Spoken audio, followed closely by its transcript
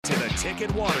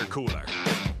Ticket Water Cooler.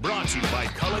 Brought to you by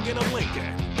Culligan of Lincoln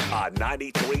on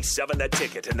 93.7 The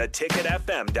Ticket and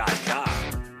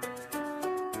theticketfm.com.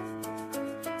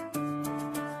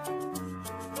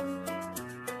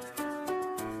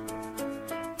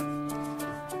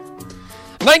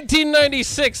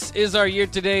 1996 is our year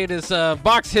today. It is a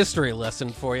box history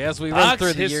lesson for you as we run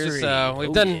through the years.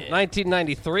 We've done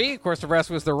 1993. Of course,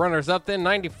 Nebraska was the runners-up then.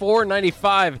 94,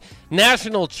 95,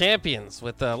 national champions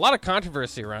with a lot of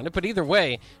controversy around it. But either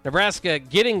way, Nebraska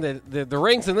getting the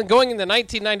rings. And then going into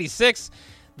 1996,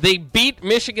 they beat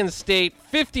Michigan State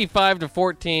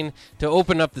 55-14 to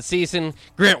open up the season.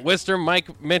 Grant Wister,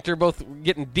 Mike Minter both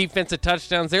getting defensive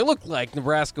touchdowns. They looked like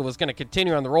Nebraska was going to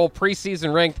continue on the roll.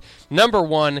 Preseason ranked number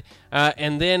 1.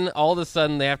 And then all of a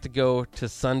sudden they have to go to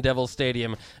Sun Devil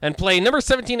Stadium and play number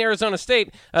 17 Arizona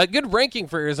State. Good ranking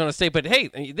for Arizona State, but hey,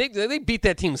 they beat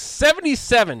that team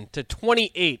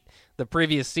 77-28 the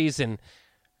previous season.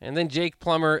 And then Jake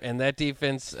Plummer and that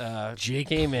defense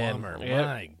came in. Yep.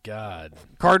 My God.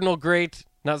 Cardinal great,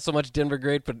 not so much Denver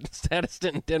great, but statist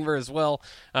in Denver as well.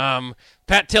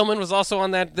 Pat Tillman was also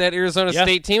on that Arizona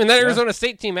State team. And that Arizona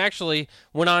State team actually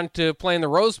went on to play in the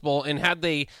Rose Bowl. And had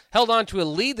they held on to a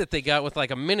lead that they got with like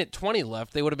a minute 20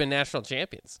 left, they would have been national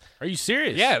champions. Are you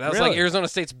serious? Yeah, that was Really? like Arizona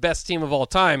State's best team of all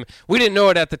time. We didn't know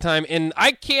it at the time. And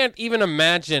I can't even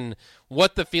imagine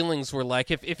what the feelings were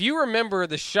like. If you remember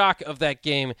the shock of that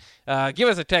game, give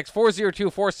us a text,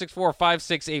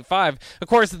 402-464-5685. Of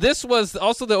course, this was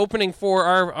also the opening for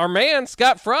our man,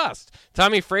 Scott Frost.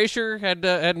 Tommy Frazier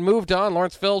had moved on.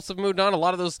 Lawrence Phillips had moved on. A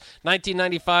lot of those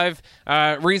 1995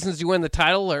 reasons you win the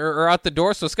title are out the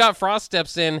door. So Scott Frost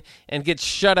steps in and gets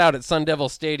shut out at Sun Devil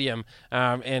Stadium.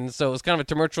 And so it was kind of a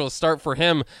tumultuous start for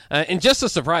him. And just a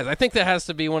surprise. I think that has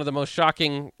to be one of the most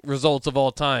shocking results of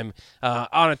all time.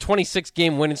 On a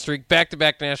 26-game winning streak,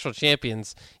 back-to-back national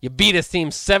champions. You beat a team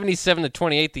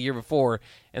 77-28 the year before,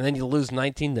 and then you lose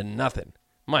 19-0.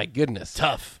 My goodness.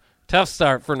 Tough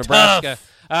start for Nebraska.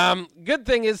 Good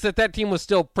thing is that team was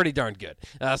still pretty darn good.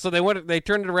 So they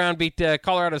turned it around, beat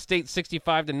Colorado State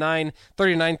 65-9,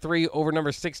 39-3 over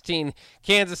number 16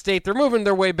 Kansas State. They're moving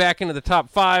their way back into the top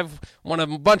 5, won a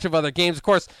bunch of other games. Of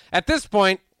course, at this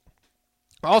point,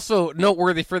 also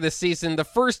noteworthy for this season, the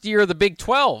first year of the Big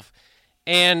 12.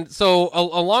 And so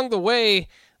along the way,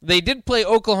 they did play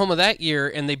Oklahoma that year,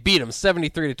 and they beat them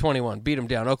 73-21. Beat them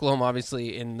down. Oklahoma,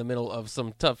 obviously, in the middle of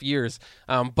some tough years.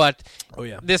 But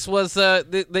this was so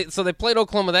they played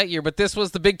Oklahoma that year, but this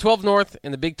was the Big 12 North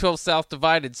and the Big 12 South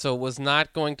divided, so it was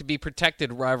not going to be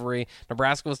protected rivalry.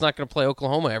 Nebraska was not going to play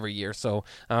Oklahoma every year, so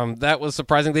that was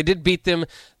surprising. They did beat them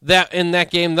in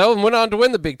that game, though, and went on to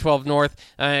win the Big 12 North,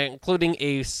 including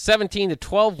a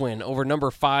 17-12 win over number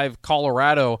 5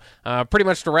 Colorado, pretty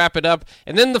much to wrap it up.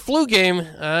 And then the flu game.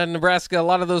 Nebraska, a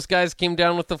lot of those guys came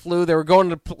down with the flu. They were going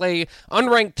to play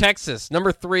unranked Texas,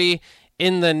 number 3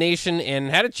 in the nation, and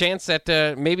had a chance at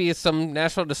maybe some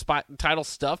national title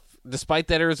stuff, despite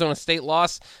that Arizona State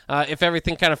loss, if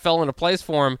everything kind of fell into place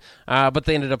for them. But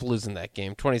they ended up losing that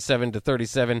game,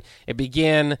 27-37. It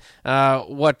began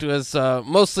what was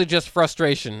mostly just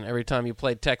frustration every time you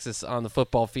played Texas on the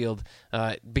football field.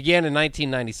 It began in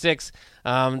 1996.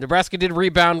 Nebraska did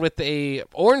rebound with a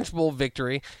Orange Bowl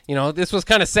victory. You know, this was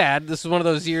kind of sad. This was one of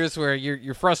those years where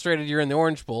you're frustrated you're in the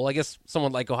Orange Bowl. I guess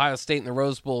someone like Ohio State in the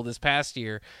Rose Bowl this past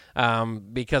year,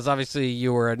 because obviously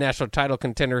you were a national title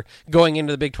contender going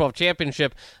into the Big 12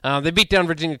 championship. They beat down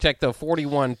Virginia Tech, though,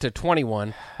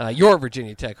 41-21. Your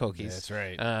Virginia Tech Hokies. Yeah, that's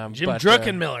right. Jim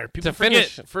Druckenmiller. People forget.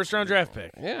 First-round draft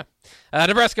pick. Yeah.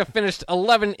 Nebraska finished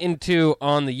 11-2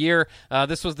 on the year.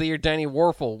 This was the year Danny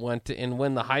Werfel went and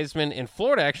win the Heisman, and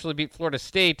Florida actually beat Florida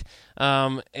State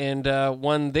and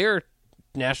won their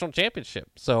national championship.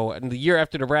 So in the year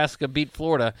after Nebraska beat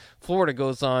Florida, Florida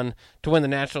goes on to win the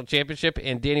national championship,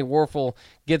 and Danny Werfel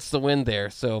gets the win there.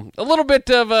 So a little bit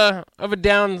of a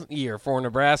down year for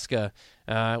Nebraska.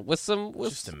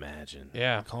 Just imagine.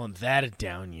 Yeah. Calling that a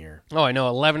down year. Oh, I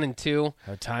know. 11-2.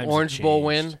 How times Orange have Bowl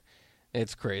changed. win.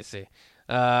 It's crazy.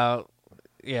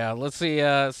 Yeah, let's see.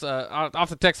 Off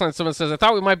the text line, someone says, I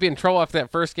thought we might be in trouble after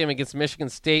that first game against Michigan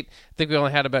State. I think we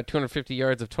only had about 250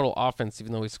 yards of total offense,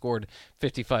 even though we scored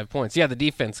 55 points. Yeah, the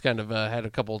defense kind of had a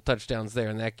couple of touchdowns there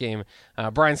in that game.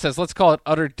 Brian says, let's call it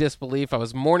utter disbelief. I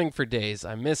was mourning for days.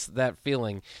 I miss that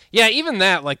feeling. Yeah, even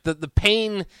that, like the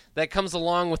pain that comes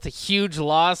along with a huge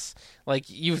loss, like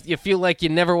you feel like you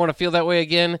never want to feel that way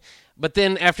again. But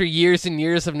then after years and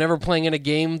years of never playing in a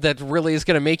game that really is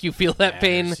going to make you feel that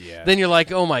pain, then you're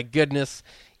like, oh, my goodness.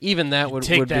 Even that would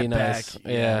be nice.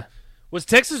 Yeah. Was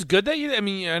Texas good that year? I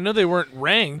mean, I know they weren't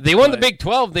ranked. They won the Big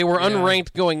 12. They were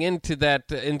unranked going into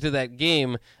that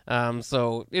game.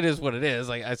 So it is what it is.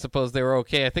 I suppose they were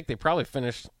okay. I think they probably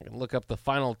finished. Look up the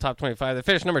final top 25. They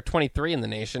finished number 23 in the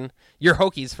nation. Your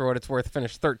Hokies, for what it's worth,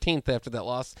 finished 13th after that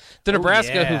loss to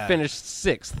Nebraska, who finished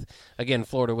 6th. Again,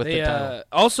 Florida with the title.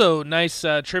 Also, nice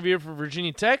trivia for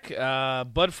Virginia Tech.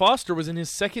 Bud Foster was in his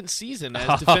second season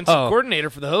as defensive coordinator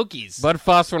for the Hokies. Bud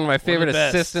Foster, one of my favorite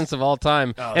assistants of all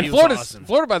time. Oh, and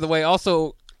Florida, by the way,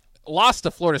 also lost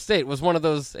to Florida State. Was one of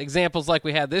those examples like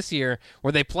we had this year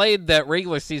where they played that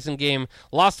regular season game,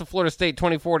 lost to Florida State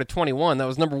 24-21. That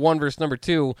was number 1 versus number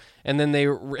 2, and then they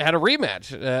had a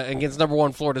rematch against number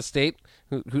 1 Florida State,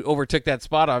 who overtook that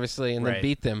spot, obviously, and then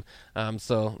beat them.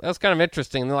 So that was kind of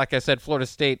interesting. And like I said, Florida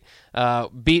State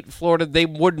beat Florida. They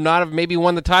would not have maybe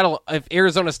won the title if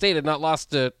Arizona State had not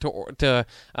lost to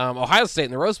Ohio State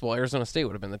in the Rose Bowl. Arizona State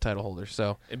would have been the title holder.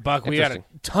 So, and Buck, we got a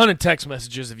ton of text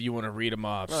messages if you want to read them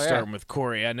off. Starting with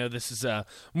Corey. I know this is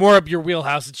more up your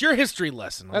wheelhouse. It's your history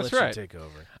lesson. I'll let you take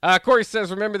over. Corey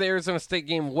says, remember the Arizona State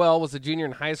game well. Was a junior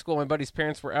in high school. My buddy's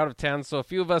parents were out of town, so a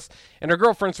few of us and our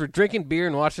girlfriends were drinking beer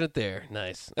and watching it there.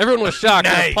 Nice. Everyone was shocked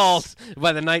and appalled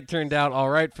by the night. Turned out all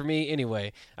right for me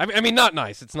anyway. I mean, not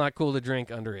nice. It's not cool to drink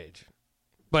underage.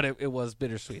 But it was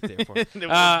bittersweet there for me.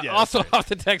 Also off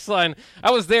the text line,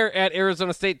 I was there at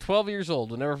Arizona State, 12 years old.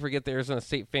 Will never forget the Arizona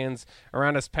State fans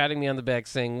around us patting me on the back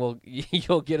saying, well,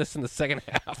 you'll get us in the second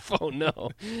half. Oh,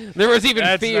 no. There was even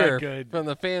fear from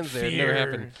the fans there. It never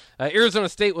happened. Arizona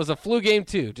State was a flu game,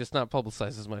 too, just not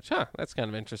publicized as much. That's kind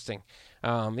of interesting.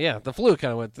 The flu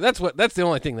kind of went. That's the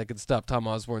only thing that could stop Tom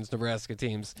Osborne's Nebraska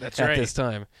teams at this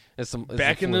time.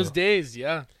 Back in those days,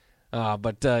 yeah. That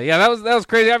was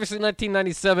crazy. Obviously,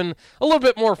 1997, a little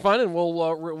bit more fun, and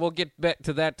we'll get back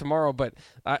to that tomorrow. But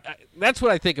that's what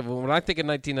I think of when I think of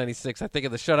 1996. I think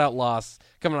of the shutout loss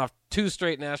coming off 2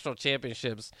 straight national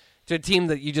championships to a team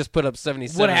that you just put up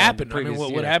 77. What happened?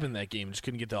 What happened in that game? Just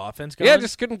couldn't get the offense going? Yeah,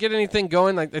 just couldn't get anything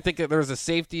going. I think that there was a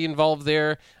safety involved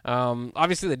there.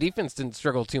 Obviously, the defense didn't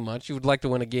struggle too much. You would like to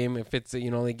win a game if it's,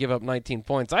 they give up 19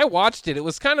 points. I watched it. It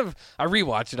was kind of, I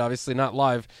rewatched it, obviously, not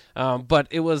live. But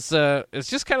it was, it's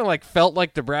just kind of felt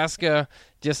like Nebraska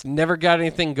just never got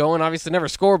anything going. Obviously, never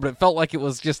scored, but it felt like it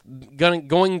was just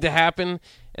going to happen.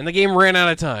 And the game ran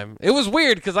out of time. It was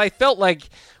weird because I felt like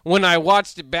when I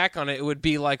watched it back on it, it would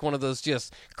be like one of those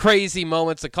just crazy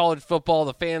moments of college football,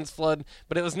 the fans flood.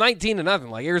 But it was 19-0.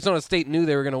 Like Arizona State knew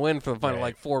they were going to win for the final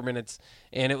 4 minutes,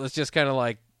 and it was just kind of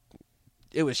like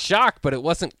it was shock, but it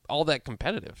wasn't all that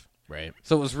competitive. Right.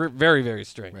 So it was very, very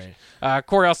strange. Right.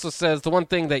 Corey also says the one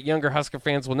thing that younger Husker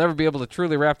fans will never be able to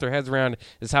truly wrap their heads around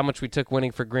is how much we took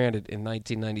winning for granted in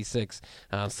 1996.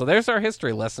 So there's our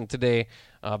history lesson today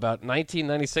about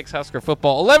 1996 Husker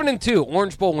football. 11-2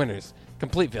 Orange Bowl winners.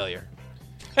 Complete failure.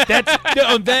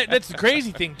 That's the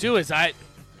crazy thing too. Is I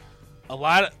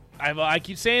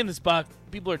keep saying this, Buck.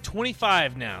 People are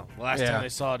 25 now. The last time they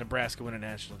saw Nebraska win a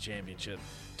national championship,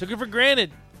 took it for granted.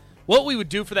 What we would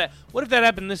do for that? What if that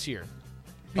happened this year?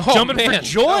 Jumping for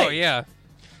joy. Oh yeah.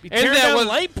 Be tearing down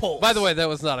light poles. By the way, that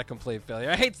was not a complete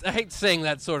failure. I hate saying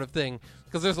that sort of thing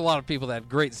because there's a lot of people that had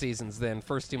great seasons then,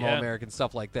 first-team All-American,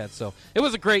 stuff like that. So it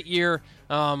was a great year,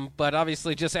 but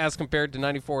obviously just as compared to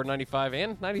 94, 95,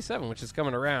 and 97, which is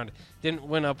coming around, didn't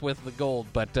win up with the gold.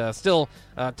 But still,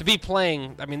 to be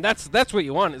playing, I mean, that's what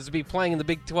you want, is to be playing in the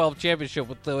Big 12 championship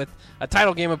with a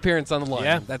title game appearance on the line.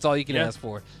 Yeah. That's all you can ask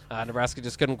for. Nebraska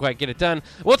just couldn't quite get it done.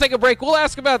 We'll take a break. We'll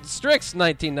ask about Strick's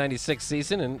 1996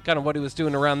 season and kind of what he was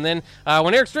doing around then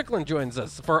when Eric Strickland joins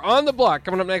us for On the Block,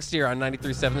 coming up next year on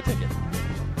 93.7 The Ticket.